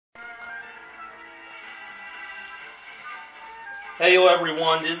Heyo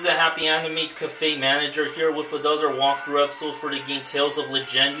everyone, this is a Happy Animate Cafe manager here with another walkthrough episode for the game Tales of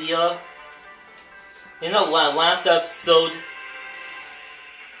Legendia. In the last episode,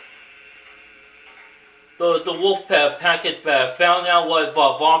 the wolf packet found out what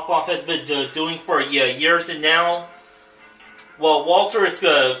Vaclav has been doing for years, and now, well, Walter is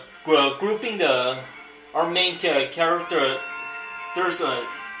grouping our main character. There's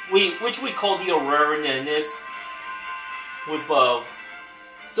which we call the Awareness. With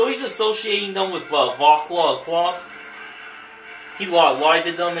so he's associating them with Vaclav. He lied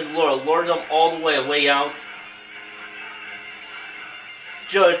to them and lured them all the way out,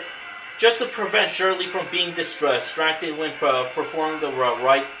 just to prevent Shirley from being distracted when performing the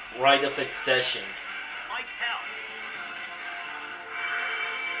rite of accession. Like hell.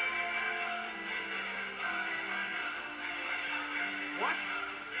 What?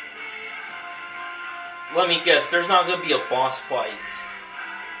 Let me guess, there's not going to be a boss fight.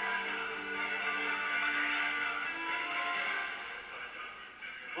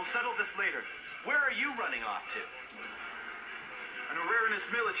 We'll settle this later. Where are you running off to? An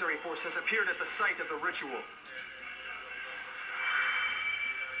Awareness military force has appeared at the site of the ritual.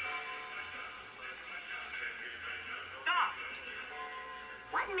 Stop!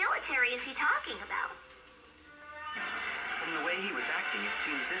 What military is he talking about? From the way he was acting, it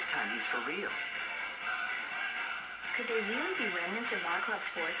seems this time he's for real. Could they really be remnants of Vaclav's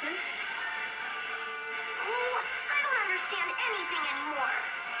forces? Oh, I don't understand anything anymore.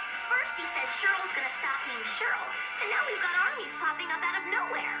 First he says Cheryl's gonna stop being Cheryl, and now we've got armies popping up out of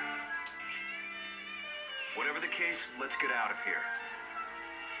nowhere. Whatever the case, let's get out of here.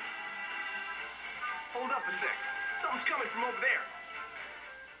 Hold up a sec. Something's coming from over there.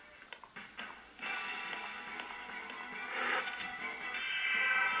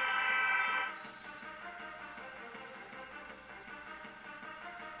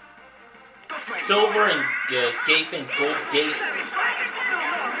 Silver and Gaet and Gold Gaet.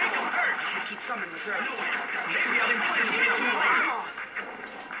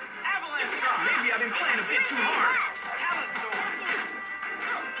 Maybe I've been playing a bit too hard.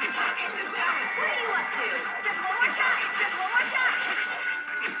 What are you up to? Just one more shot! Just one more shot!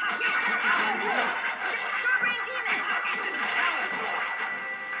 Sword-brain demon!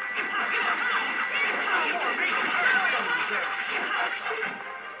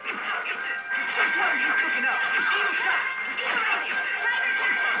 Just what are you cooking up? Evil shot! Evil rising! Tiger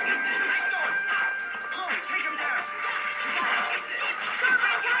tempest! Nice going. Chloe, take him down.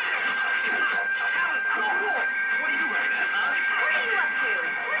 Sword-brain tiger! Go wolf. What are you running at, huh? What are you up to?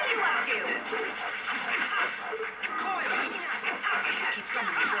 What are you up to? Chloe, you should keep some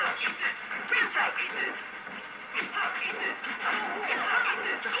of yourself. Ring strike!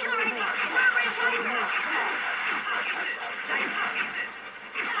 Eagle rising! Sword-brain tiger!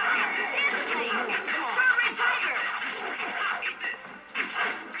 Dance flame! Sword-brain tiger!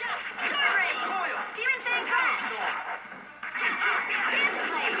 Sword-brain! Demon fang glass! Dance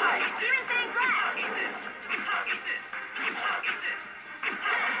flame! Demon fang glass!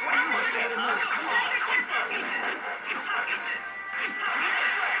 Tiger tempest!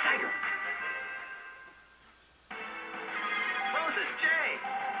 Moses, Jay!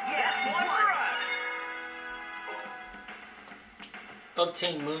 Yes, one for us!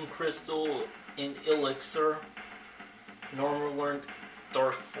 Obtain Moon Crystal in Elixir. Normal learned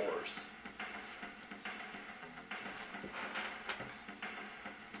Dark Force.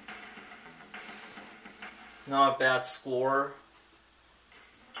 Not a bad score.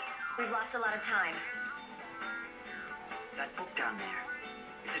 We've lost a lot of time. That book down there,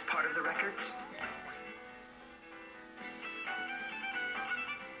 is it part of the records?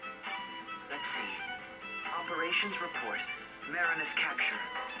 Let's see. Operations report. Marinus capture.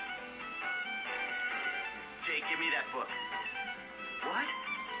 Jay, give me that book. What?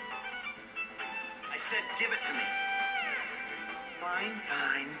 I said give it to me. Fine,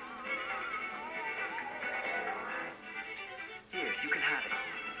 fine. Here, you can have it.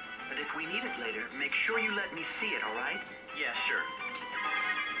 But if we need it later, make sure you let me see it, all right? Yeah, sure.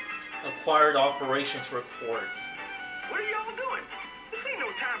 Acquired operations report. What are y'all doing? This ain't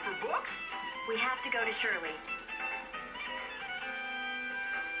no time for books. We have to go to Shirley.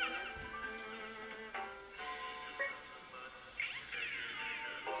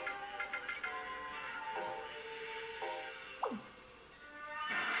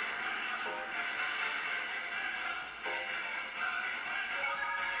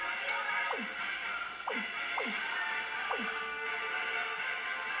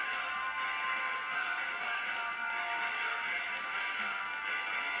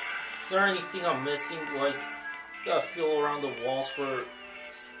 Is there anything I'm missing? Like, Gotta feel around the walls for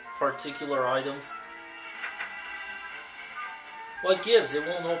particular items. What gives? It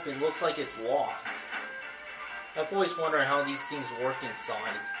won't open. Looks like it's locked. I've always wondered how these things work inside.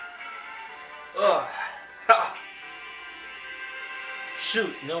 Ugh. Ha!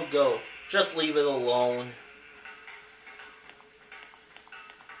 Shoot, no go. Just leave it alone.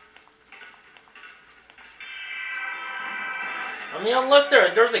 I mean, unless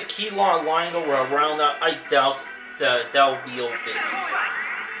there's a key lying around, I doubt that will be open. Maybe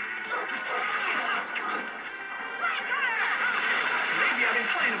I've been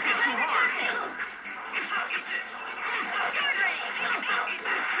playing a bit too hard.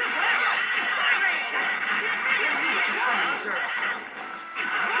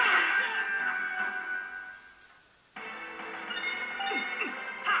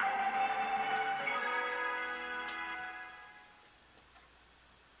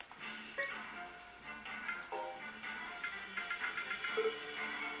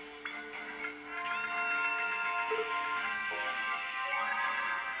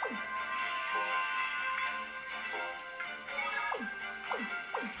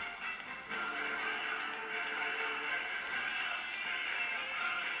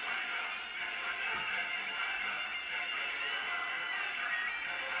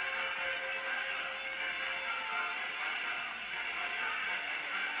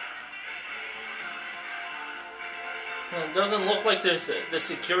 It doesn't look like the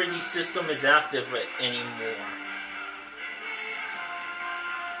security system is active anymore.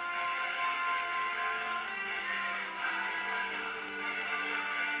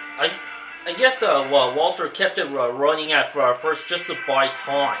 I guess well, Walter kept it running at first just to buy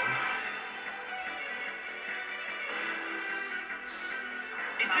time.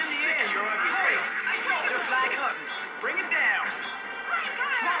 It's in the air, your ugly face. Just like hunting. Bring it down.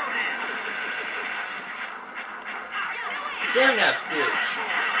 Swallow that. Damn that bitch.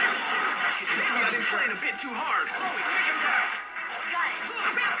 Maybe I've been playing a bit too hard.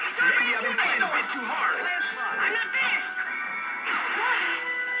 Maybe I've been playing a bit too hard. I'm not finished.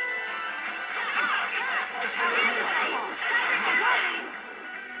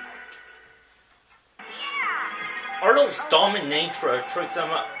 Are those dominatrix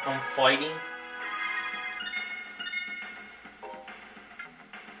I'm fighting?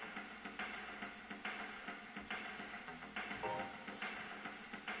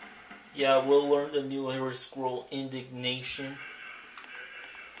 Yeah, we'll learn the new Hero Scroll Indignation.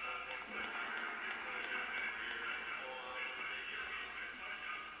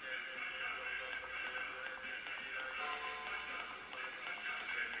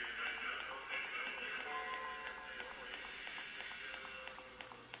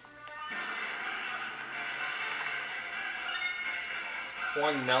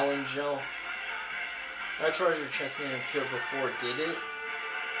 One melon gel. That treasure chest didn't appear before, did it?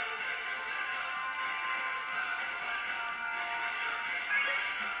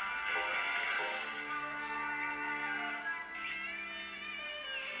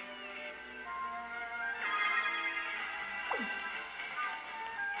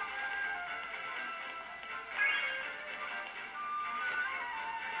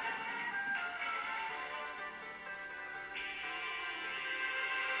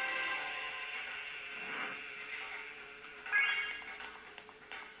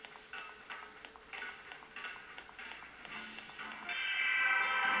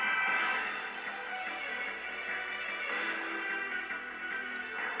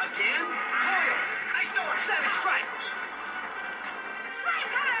 Again? Coil! Ice Door! Savage Strike!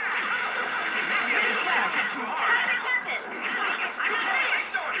 Maybe I've been playing a bit too hard. Tiger Tempest! I'm not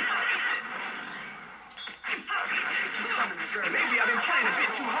Ice Door! Maybe I've been playing a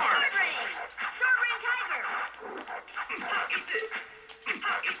bit too hard. Sword Rain! Sword Rain Tiger! Eat this! Eat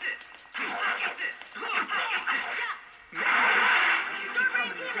this! Eat this! Sword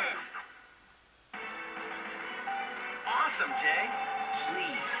Rain Demon! Awesome, Jay.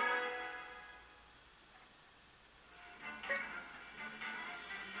 Please.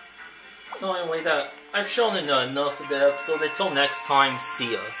 So anyway, I've shown enough of the episode. Until next time,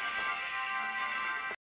 see ya.